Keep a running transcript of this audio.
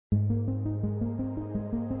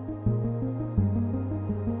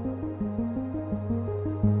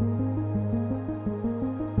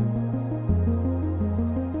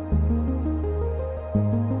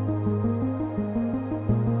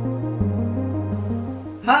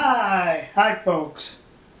Hi folks.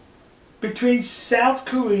 Between South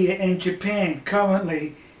Korea and Japan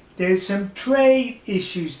currently, there's some trade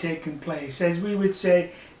issues taking place. As we would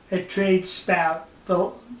say, a trade spout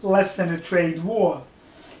for less than a trade war.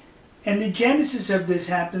 And the genesis of this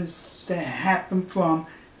happens to happen from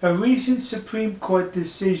a recent Supreme Court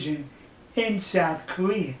decision in South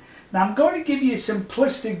Korea. Now I'm going to give you a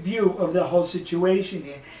simplistic view of the whole situation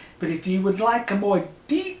here. But if you would like a more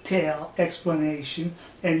detailed explanation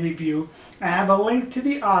and review, I have a link to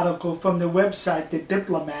the article from the website, the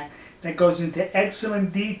Diplomat, that goes into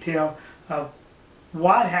excellent detail of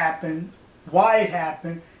what happened, why it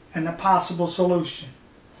happened, and the possible solution.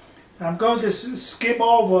 I'm going to skim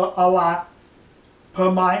over a lot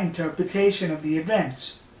per my interpretation of the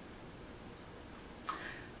events.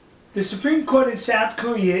 The Supreme Court in South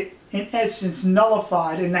Korea, in essence,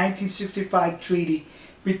 nullified a 1965 treaty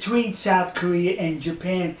between South Korea and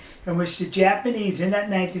Japan, in which the Japanese, in that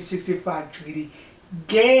 1965 treaty,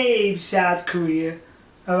 gave South Korea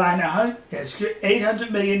around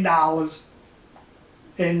 $800 million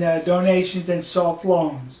in donations and soft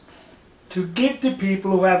loans to give to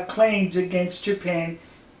people who have claims against Japan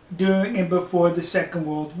during and before the Second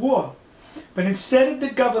World War. But instead of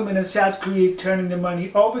the government of South Korea turning the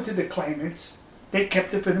money over to the claimants, they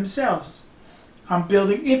kept it for themselves on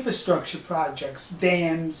building infrastructure projects,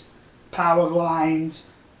 dams, power lines,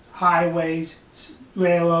 highways,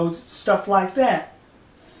 railroads, stuff like that.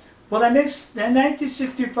 Well, the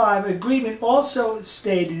 1965 agreement also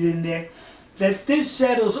stated in there that this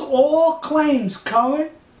settles all claims,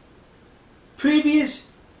 current, previous,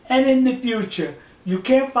 and in the future. You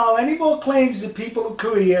can't file any more claims to people of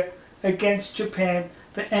Korea against Japan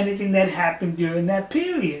for anything that happened during that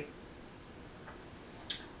period.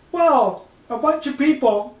 Well, a bunch of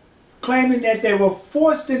people claiming that they were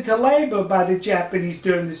forced into labor by the Japanese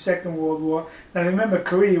during the Second World War. Now remember,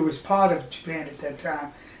 Korea was part of Japan at that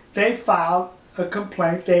time. They filed a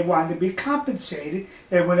complaint. They wanted to be compensated.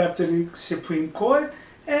 They went up to the Supreme Court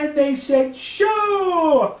and they said,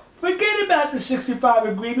 sure, forget about the 65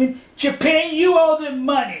 agreement. Japan, you owe them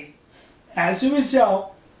money. As a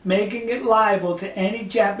result, making it liable to any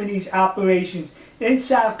Japanese operations in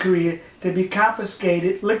South Korea to be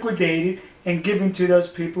confiscated, liquidated, and given to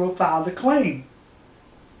those people who filed a claim.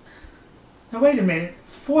 Now wait a minute,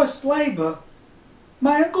 forced labor?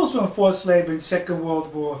 My uncles were in forced labor in the Second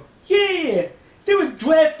World War. Yeah, they were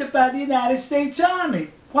drafted by the United States Army.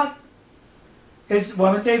 What?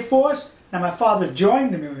 Weren't they forced? Now my father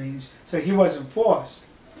joined the Marines, so he wasn't forced.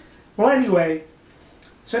 Well anyway,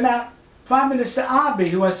 so now Prime Minister Abe,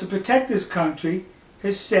 who has to protect this country,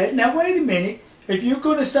 has said, now wait a minute, if you're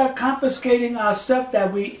going to start confiscating our stuff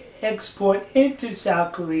that we export into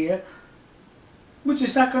South Korea, we're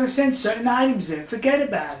just not going to send certain items in. Forget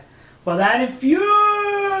about it. Well, that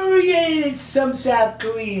infuriated some South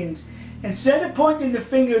Koreans. Instead of pointing the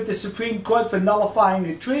finger at the Supreme Court for nullifying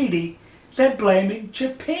the treaty, they're blaming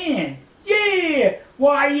Japan. Yeah!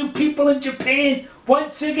 Why are you people in Japan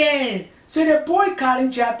once again? So they're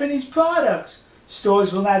boycotting Japanese products.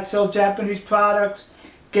 Stores will not sell Japanese products.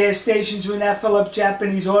 Gas stations will not fill up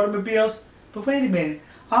Japanese automobiles. But wait a minute.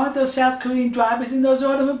 Aren't those South Korean drivers in those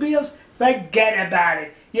automobiles? Forget about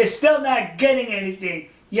it. You're still not getting anything.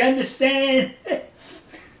 You understand?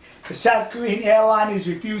 The South Korean airliners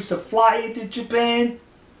refuse to fly into Japan.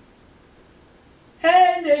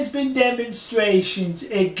 And there's been demonstrations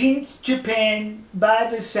against Japan by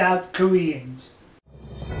the South Koreans.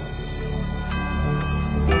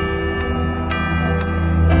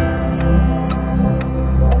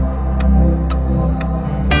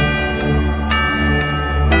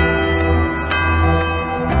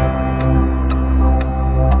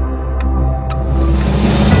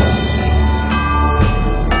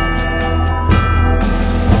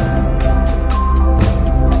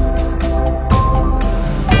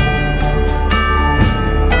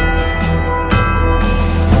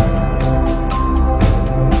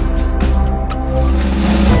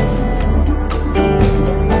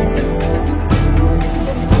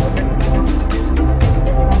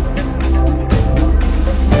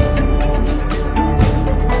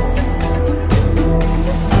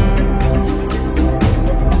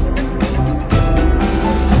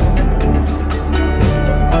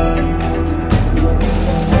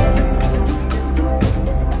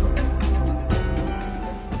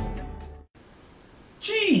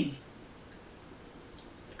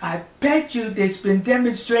 I bet you there's been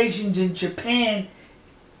demonstrations in Japan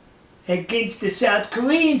against the South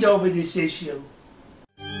Koreans over this issue.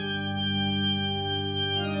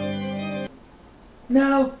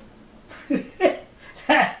 No,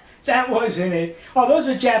 That wasn't it. Oh, those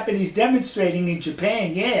were Japanese demonstrating in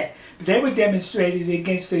Japan, yeah. But they were demonstrating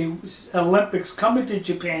against the Olympics coming to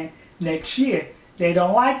Japan next year. They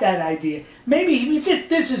don't like that idea. Maybe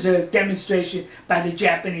this is a demonstration by the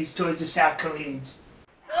Japanese towards the South Koreans.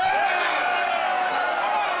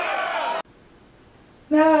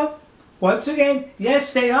 Now, once again,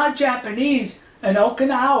 yes, they are Japanese in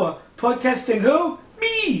Okinawa. Protesting who?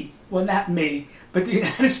 Me. Well, not me, but the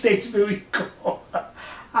United States Marine Corps.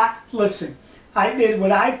 Listen, I did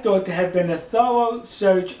what I thought to have been a thorough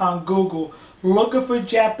search on Google looking for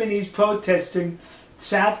Japanese protesting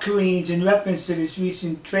South Koreans in reference to this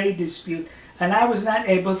recent trade dispute, and I was not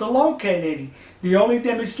able to locate any. The only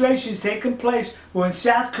demonstrations taking place were in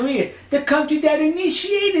South Korea, the country that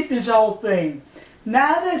initiated this whole thing.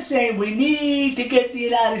 Now they're saying we need to get the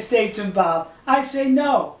United States involved. I say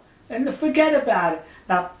no, and forget about it.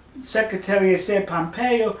 Now, Secretary of State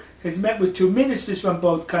Pompeo has met with 2 ministers from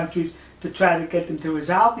both countries to try to get them to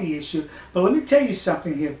resolve the issue. But let me tell you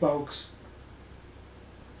something here, folks.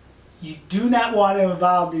 You do not want to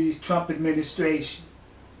involve the Trump administration,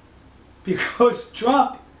 because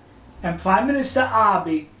Trump and Prime Minister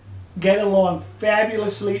Abe get along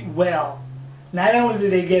fabulously well. Not only do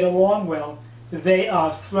they get along well, they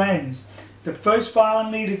are friends. The first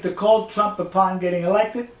foreign leader to call Trump upon getting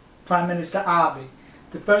elected, Prime Minister Abe.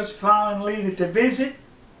 The first foreign leader to visit,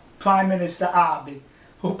 Prime Minister Abe.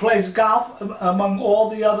 Who plays golf among all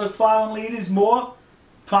the other foreign leaders more?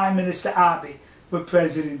 Prime Minister Abe with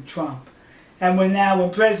President Trump. And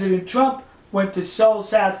when President Trump went to Seoul,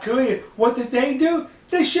 South Korea, what did they do?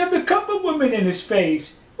 They shoved a couple of women in his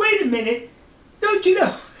face. Wait a minute, don't you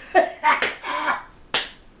know?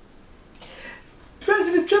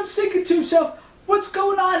 President Trump's thinking to himself, what's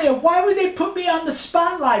going on here? Why would they put me on the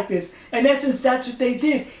spot like this? In essence, that's what they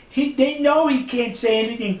did. They know he can't say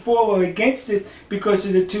anything for or against it because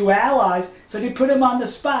of the 2 allies, so they put him on the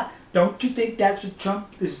spot. Don't you think that's what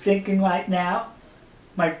Trump is thinking right now?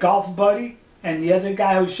 My golf buddy and the other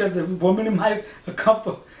guy who shoved a woman in an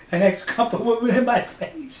ex-comfort woman in my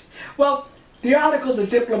face. Well, the article, The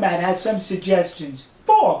Diplomat, has some suggestions,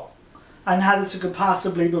 4, on how this could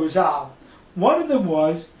possibly be resolved. One of them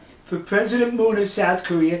was for President Moon of South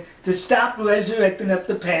Korea to stop resurrecting up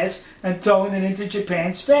the past and throwing it into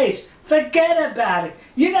Japan's face. Forget about it.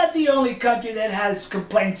 You're not the only country that has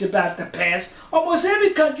complaints about the past. Almost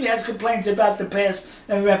every country has complaints about the past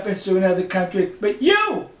in reference to another country. But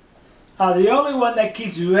you are the only one that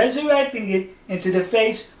keeps resurrecting it into the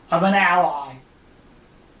face of an ally.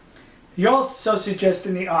 He also suggests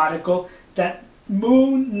in the article that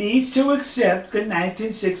Moon needs to accept the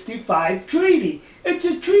 1965 treaty. It's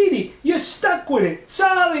a treaty. You're stuck with it.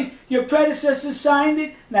 Sorry, your predecessor signed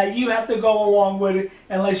it. Now you have to go along with it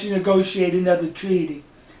unless you negotiate another treaty.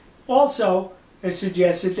 Also, it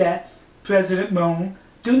suggested that President Moon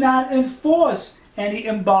do not enforce any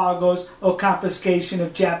embargoes or confiscation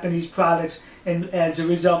of Japanese products as a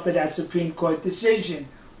result of that Supreme Court decision.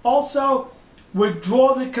 Also,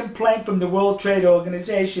 withdraw the complaint from the World Trade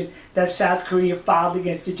Organization that South Korea filed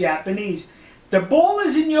against the Japanese. The ball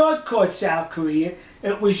is in your court, South Korea.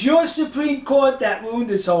 It was your Supreme Court that ruined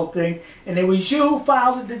this whole thing, and it was you who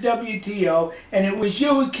filed at the WTO, and it was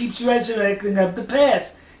you who keeps resurrecting of the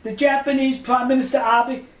past. The Japanese Prime Minister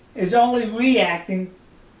Abe is only reacting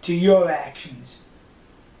to your actions.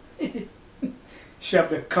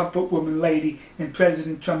 Shoved a comfort woman lady in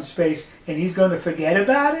President Trump's face, and he's going to forget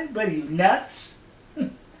about it? What are you, nuts?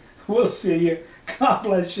 We'll see you. God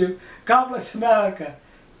bless you. God bless America.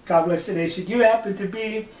 God bless the nation you happen to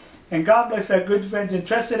be. And God bless our good friends and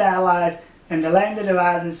trusted allies in the land of the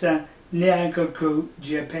rising sun, Nihongoku,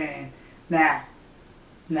 Japan. Now,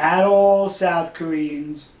 not all South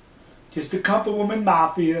Koreans, just the comfort woman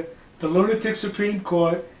mafia, the lunatic Supreme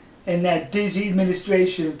Court, and that dizzy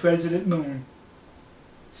administration of President Moon.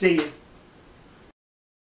 See you.